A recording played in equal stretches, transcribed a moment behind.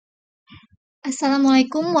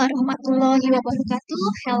Assalamualaikum warahmatullahi wabarakatuh.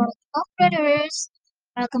 Hello, brothers.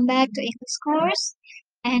 Welcome back to English course.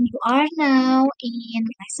 And you are now in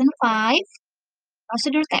lesson 5,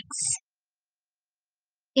 procedure text.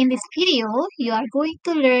 In this video, you are going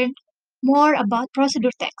to learn more about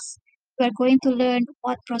procedure text. We are going to learn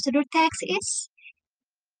what procedure text is,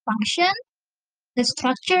 function, the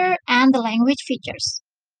structure, and the language features.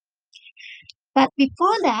 But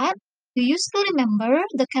before that, do you still remember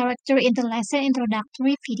the character in the lesson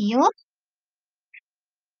introductory video?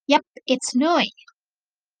 Yep, it's Noi.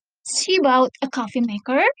 She bought a coffee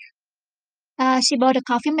maker. She bought a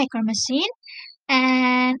coffee maker machine,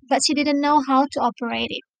 and but she didn't know how to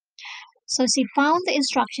operate it. So she found the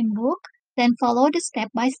instruction book, then followed the step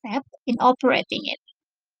by step in operating it.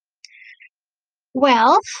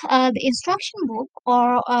 Well, the instruction book,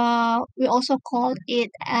 or we also call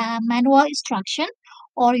it a manual instruction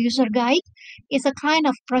or user guide, is a kind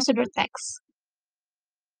of procedure text.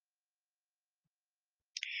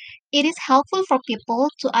 It is helpful for people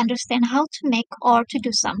to understand how to make or to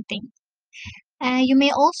do something. You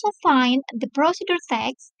may also find the procedure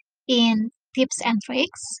text in tips and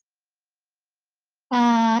tricks,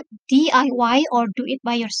 DIY or do it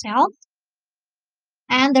by yourself,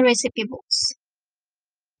 and the recipe books.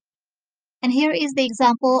 And here is the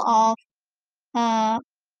example of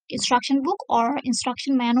instruction book or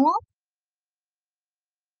instruction manual.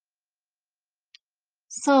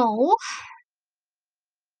 So,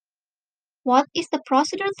 what is the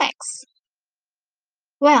procedure text?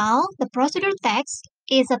 Well, the procedure text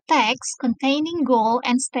is a text containing goal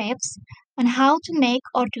and steps on how to make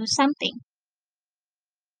or do something.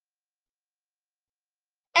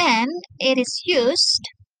 And it is used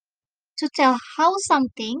to tell how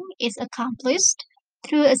something is accomplished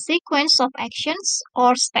through a sequence of actions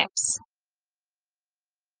or steps.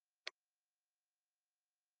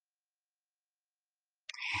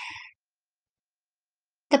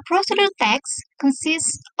 The procedure text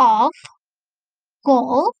consists of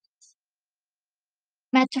goal,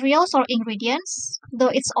 materials or ingredients, though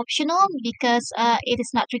it's optional because it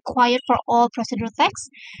is not required for all procedure texts.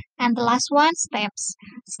 And the last one, steps.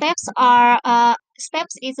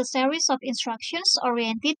 Steps is a series of instructions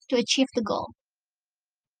oriented to achieve the goal.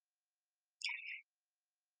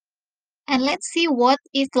 And let's see what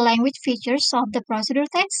is the language features of the procedure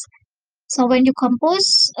text. So when you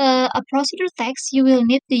compose a procedure text, you will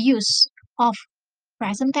need the use of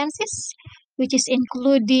present tenses, which is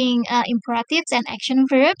including imperatives and action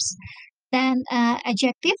verbs, then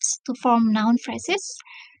adjectives to form noun phrases,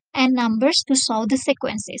 and numbers to show the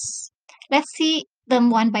sequences. Let's see them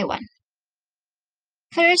one by one.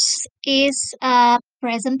 First is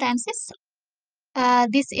present tenses.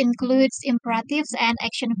 This includes imperatives and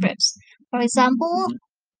action verbs. For example,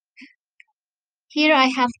 here I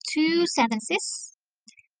have two sentences.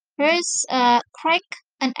 First, crack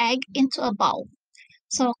an egg into a bowl.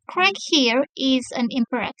 So crack here is an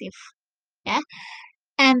imperative. Yeah.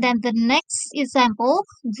 And then the next example,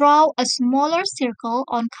 draw a smaller circle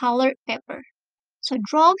on colored paper. So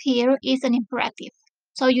draw here is an imperative.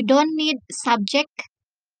 So you don't need subject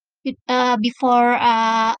before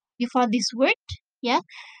this word. Yeah.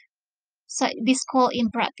 So this called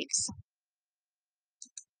imperatives.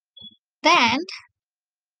 Then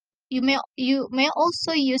you may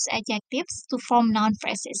also use adjectives to form noun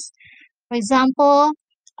phrases. For example,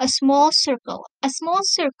 a small circle. A small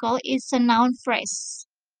circle is a noun phrase.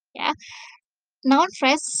 Yeah.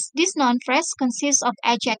 This noun phrase consists of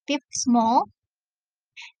adjective small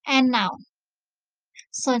and noun.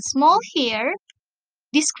 So small here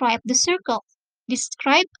describe the circle,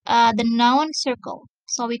 describe the noun circle.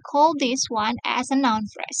 So we call this one as a noun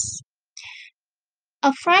phrase.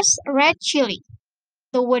 A fresh red chili.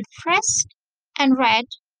 The word fresh and red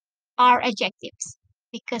are adjectives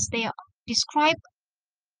because they describe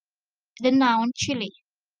the noun chili.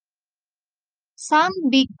 Some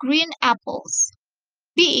big green apples.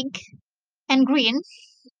 Big and green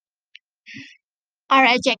are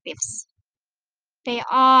adjectives. They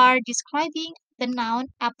are describing the noun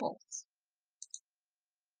apples.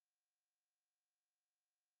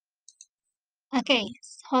 Okay,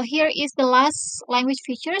 so here is the last language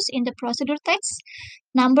features in the procedure text.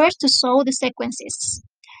 Numbers to show the sequences.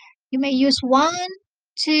 You may use 1,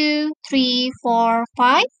 2, 3, 4,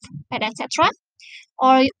 5, and etc.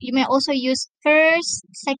 Or you may also use first,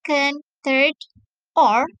 second, third,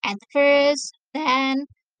 or at first, then,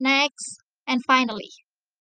 next, and finally.